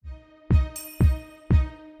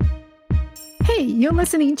Hey, you're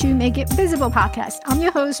listening to Make It Visible podcast. I'm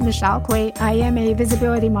your host, Michelle Quay. I am a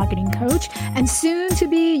visibility marketing coach and soon to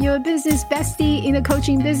be your business bestie in the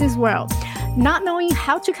coaching business world. Not knowing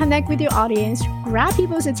how to connect with your audience, grab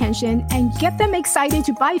people's attention, and get them excited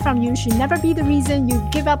to buy from you should never be the reason you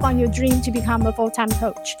give up on your dream to become a full-time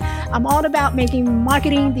coach. I'm all about making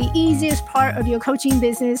marketing the easiest part of your coaching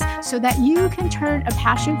business so that you can turn a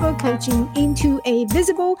passion for coaching into a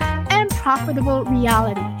visible and profitable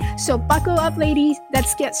reality. So buckle up, ladies.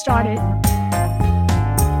 Let's get started.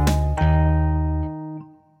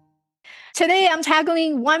 Today, I'm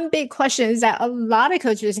tackling one big question that a lot of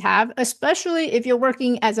coaches have, especially if you're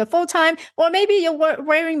working as a full-time, or maybe you're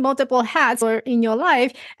wearing multiple hats or in your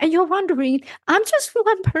life, and you're wondering, I'm just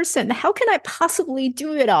one person. How can I possibly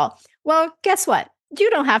do it all? Well, guess what? You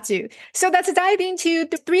don't have to. So let's dive into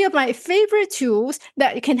the 3 of my favorite tools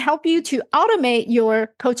that can help you to automate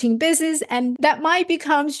your coaching business, and that might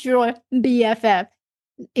become your BFF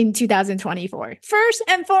in 2024. First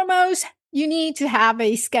and foremost, you need to have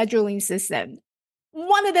a scheduling system.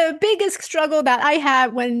 One of the biggest struggle that I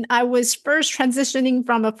had when I was first transitioning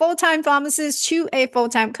from a full-time pharmacist to a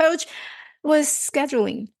full-time coach was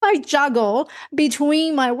scheduling. I juggle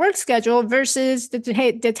between my work schedule versus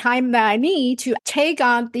the time that I need to take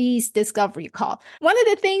on these discovery calls. One of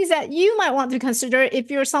the things that you might want to consider if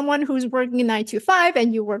you're someone who's working 9 to 5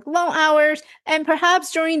 and you work long hours, and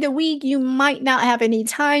perhaps during the week, you might not have any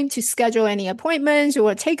time to schedule any appointments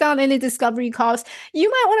or take on any discovery calls, you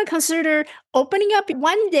might want to consider opening up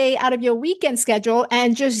one day out of your weekend schedule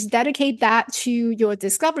and just dedicate that to your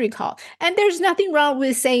discovery call. And there's nothing wrong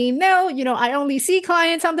with saying, no, I only see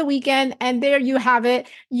clients on the weekend, and there you have it.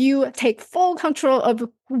 You take full control of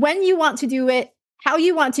when you want to do it, how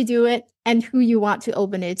you want to do it, and who you want to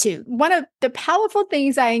open it to. One of the powerful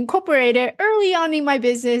things I incorporated early on in my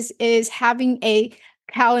business is having a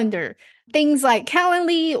calendar. Things like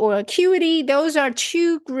Calendly or Acuity, those are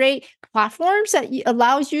 2 great platforms that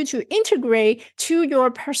allows you to integrate to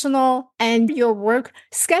your personal and your work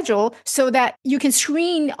schedule so that you can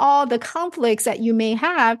screen all the conflicts that you may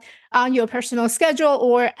have on your personal schedule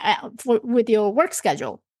or with your work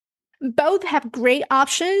schedule. Both have great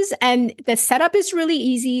options, and the setup is really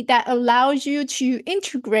easy that allows you to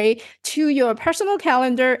integrate to your personal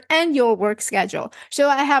calendar and your work schedule. So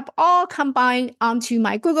I have all combined onto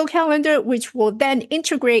my Google Calendar, which will then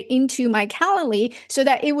integrate into my Calendly so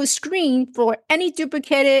that it will screen for any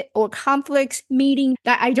duplicated or conflicts meeting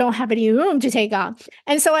that I don't have any room to take on.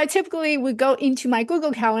 And so I typically would go into my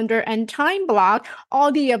Google Calendar and time block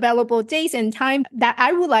all the available days and time that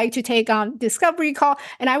I would like to take on discovery call,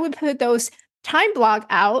 and I would put those time block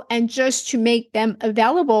out and just to make them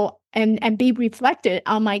available and be reflected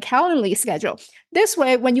on my Calendly schedule. This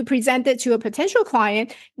way, when you present it to a potential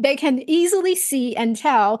client, they can easily see and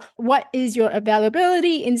tell what is your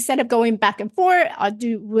availability instead of going back and forth.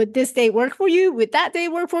 Would this day work for you? Would that day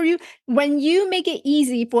work for you? When you make it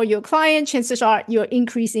easy for your client, chances are you're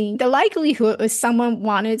increasing the likelihood of someone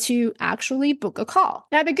wanted to actually book a call.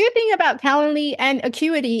 Now, the good thing about Calendly and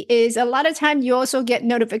Acuity is a lot of time you also get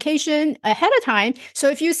notification ahead of time. So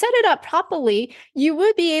if you set it up properly, you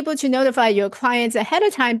would be able to notify your clients ahead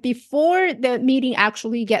of time before the meeting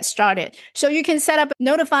actually gets started. So you can set up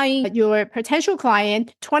notifying your potential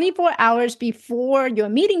client 24 hours before your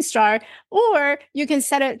meeting start, or you can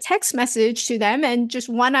set a text message to them and just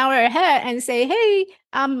 1 hour ahead and say, hey,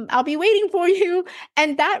 I'll be waiting for you.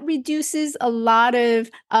 And that reduces a lot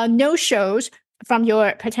of no-shows from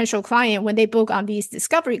your potential client when they book on these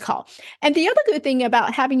discovery call. And the other good thing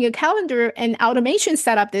about having a calendar and automation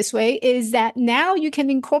set up this way is that now you can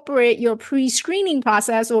incorporate your pre-screening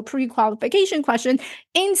process or pre-qualification question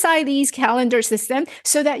inside these calendar systems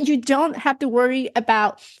so that you don't have to worry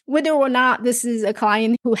about whether or not this is a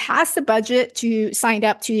client who has the budget to sign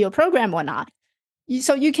up to your program or not.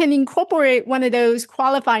 So you can incorporate one of those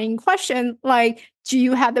qualifying questions like, do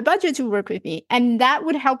you have the budget to work with me? And that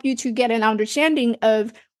would help you to get an understanding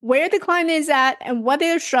of where the client is at and what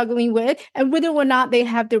they're struggling with and whether or not they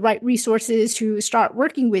have the right resources to start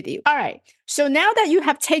working with you. All right. So now that you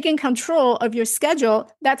have taken control of your schedule,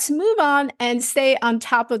 let's move on and stay on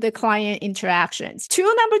top of the client interactions.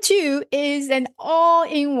 Tool number 2 is an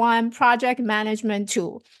all-in-one project management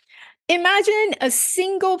tool. Imagine a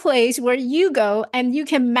single place where you go and you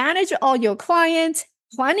can manage all your clients,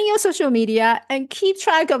 planning your social media, and keep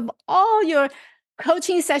track of all your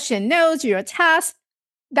coaching session notes, your tasks.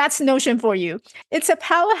 That's Notion for you. It's a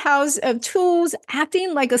powerhouse of tools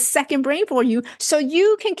acting like a second brain for you so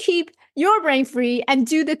you can keep your brain free and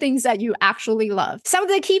do the things that you actually love. Some of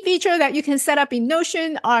the key features that you can set up in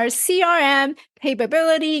Notion are CRM,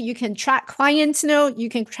 capability. You can track clients' notes. You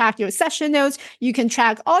can track your session notes. You can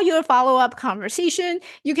track all your follow-up conversation.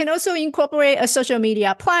 You can also incorporate a social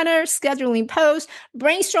media planner, scheduling posts,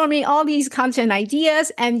 brainstorming all these content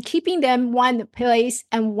ideas, and keeping them one place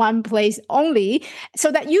and one place only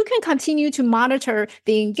so that you can continue to monitor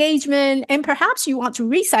the engagement. And perhaps you want to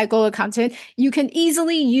recycle the content. You can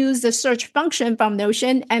easily use the search function from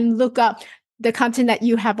Notion and look up the content that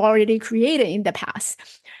you have already created in the past.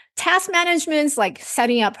 Task managements like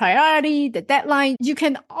setting up priority, the deadline, you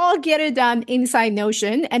can all get it done inside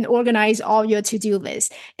Notion and organize all your to-do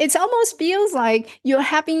lists. It almost feels like you're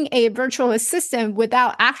having a virtual assistant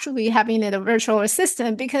without actually having a virtual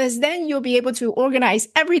assistant, because then you'll be able to organize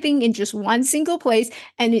everything in just one single place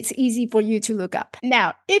and it's easy for you to look up.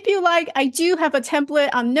 Now, if you like, I do have a template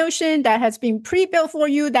on Notion that has been pre-built for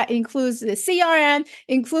you that includes the CRM,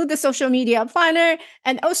 include the social media planner,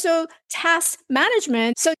 and also task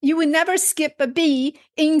management. So you will never skip a beat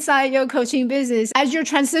inside your coaching business as you're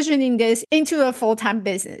transitioning this into a full-time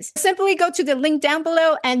business. Simply go to the link down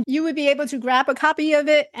below and you will be able to grab a copy of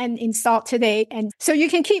it and install today. And so you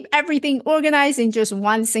can keep everything organized in just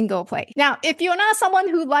one single place. Now, if you're not someone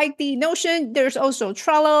who likes the Notion, there's also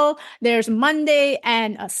Trello, there's Monday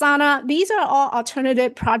and Asana. These are all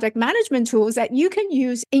alternative project management tools that you can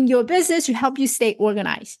use in your business to help you stay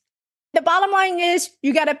organized. The bottom line is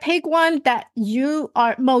you got to pick one that you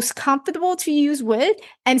are most comfortable to use with,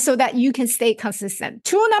 and so that you can stay consistent.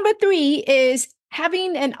 Tool number 3 is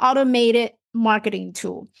having an automated marketing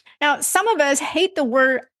tool. Now, some of us hate the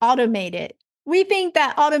word automated. We think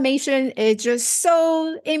that automation is just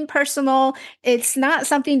so impersonal. It's not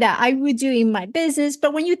something that I would do in my business.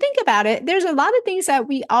 But when you think about it, there's a lot of things that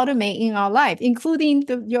we automate in our life, including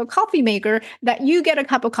your coffee maker, that you get a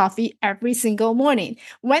cup of coffee every single morning.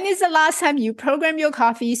 When is the last time you program your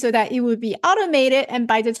coffee so that it would be automated? And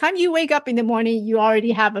by the time you wake up in the morning, you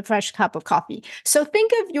already have a fresh cup of coffee. So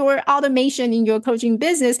think of your automation in your coaching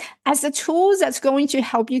business as the tools that's going to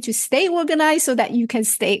help you to stay organized so that you can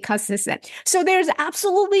stay consistent. So there's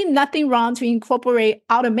absolutely nothing wrong to incorporate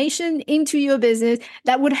automation into your business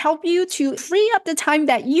that would help you to free up the time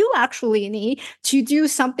that you actually need to do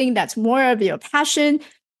something that's more of your passion.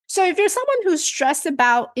 So if you're someone who's stressed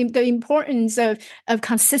about the importance of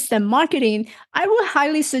consistent marketing, I would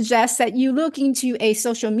highly suggest that you look into a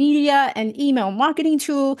social media and email marketing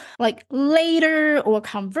tool like Later or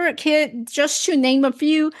ConvertKit, just to name a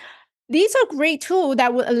few. These are great tools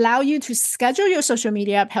that will allow you to schedule your social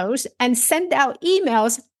media posts and send out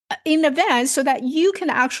emails in advance so that you can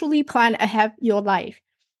actually plan ahead your life.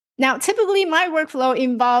 Now, typically my workflow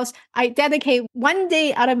involves I dedicate one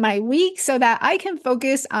day out of my week so that I can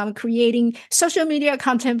focus on creating social media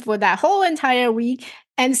content for that whole entire week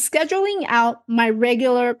and scheduling out my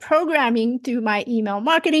regular programming through my email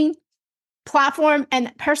marketing platform.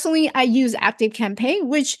 And personally, I use ActiveCampaign,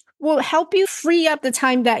 which will help you free up the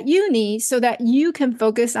time that you need so that you can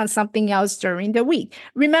focus on something else during the week.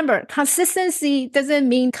 Remember, consistency doesn't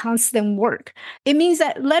mean constant work. It means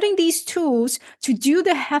that letting these tools to do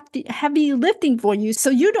the heavy lifting for you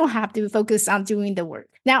so you don't have to focus on doing the work.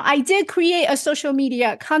 Now, I did create a social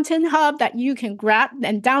media content hub that you can grab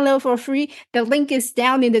and download for free. The link is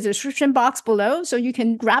down in the description box below, so you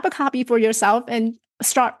can grab a copy for yourself and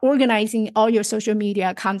start organizing all your social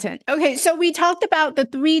media content. Okay, so we talked about the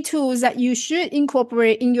 3 tools that you should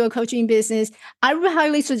incorporate in your coaching business. I would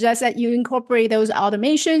highly suggest that you incorporate those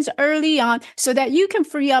automations early on so that you can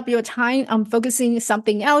free up your time on focusing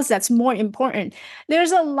something else that's more important.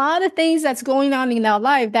 There's a lot of things that's going on in our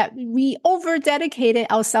life that we over-dedicated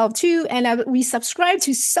ourselves to, and we subscribe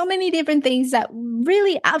to so many different things that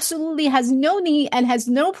really absolutely has no need and has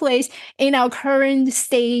no place in our current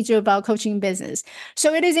stage of our coaching business.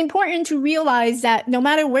 So it is important to realize that no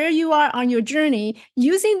matter where you are on your journey,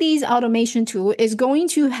 using these automation tools is going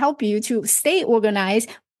to help you to stay organized,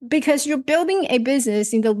 because you're building a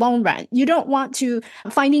business in the long run. You don't want to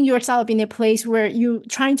finding yourself in a place where you're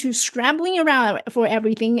trying to scrambling around for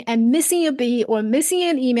everything and missing a beat or missing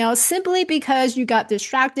an email simply because you got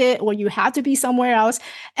distracted or you had to be somewhere else.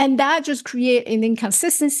 And that just create an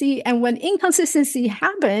inconsistency. And when inconsistency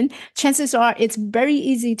happen, chances are it's very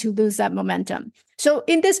easy to lose that momentum. So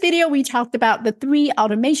in this video, we talked about the 3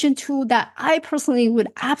 automation tools that I personally would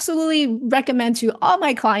absolutely recommend to all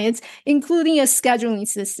my clients, including a scheduling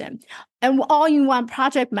system, an all-in-one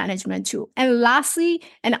project management tool, and lastly,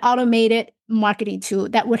 an automated marketing tool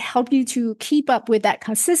that would help you to keep up with that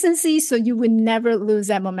consistency so you would never lose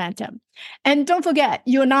that momentum. And don't forget,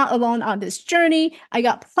 you're not alone on this journey. I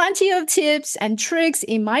got plenty of tips and tricks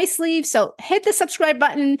in my sleeve. So hit the subscribe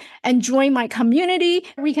button and join my community.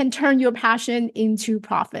 We can turn your passion into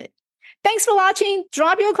profit. Thanks for watching.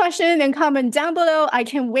 Drop your question and comment down below. I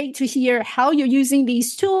can't wait to hear how you're using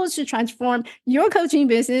these tools to transform your coaching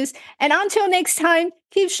business. And until next time,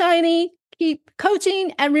 keep shining, keep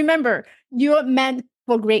coaching, and remember, you're meant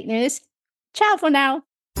for greatness. Ciao for now.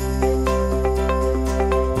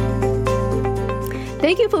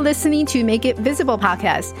 Thank you for listening to Make It Visible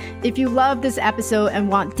podcast. If you love this episode and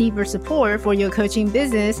want deeper support for your coaching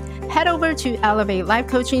business, head over to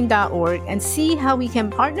elevatelifecoaching.org and see how we can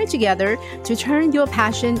partner together to turn your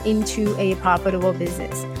passion into a profitable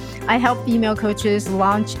business. I help female coaches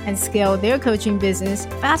launch and scale their coaching business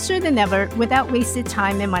faster than ever without wasted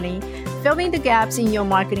time and money, filling the gaps in your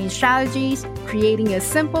marketing strategies, creating a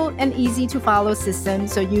simple and easy to follow system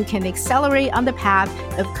so you can accelerate on the path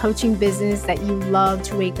of coaching business that you love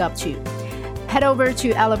to wake up to. Head over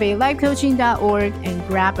to elevatelifecoaching.org and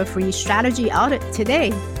grab a free strategy audit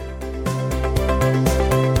today.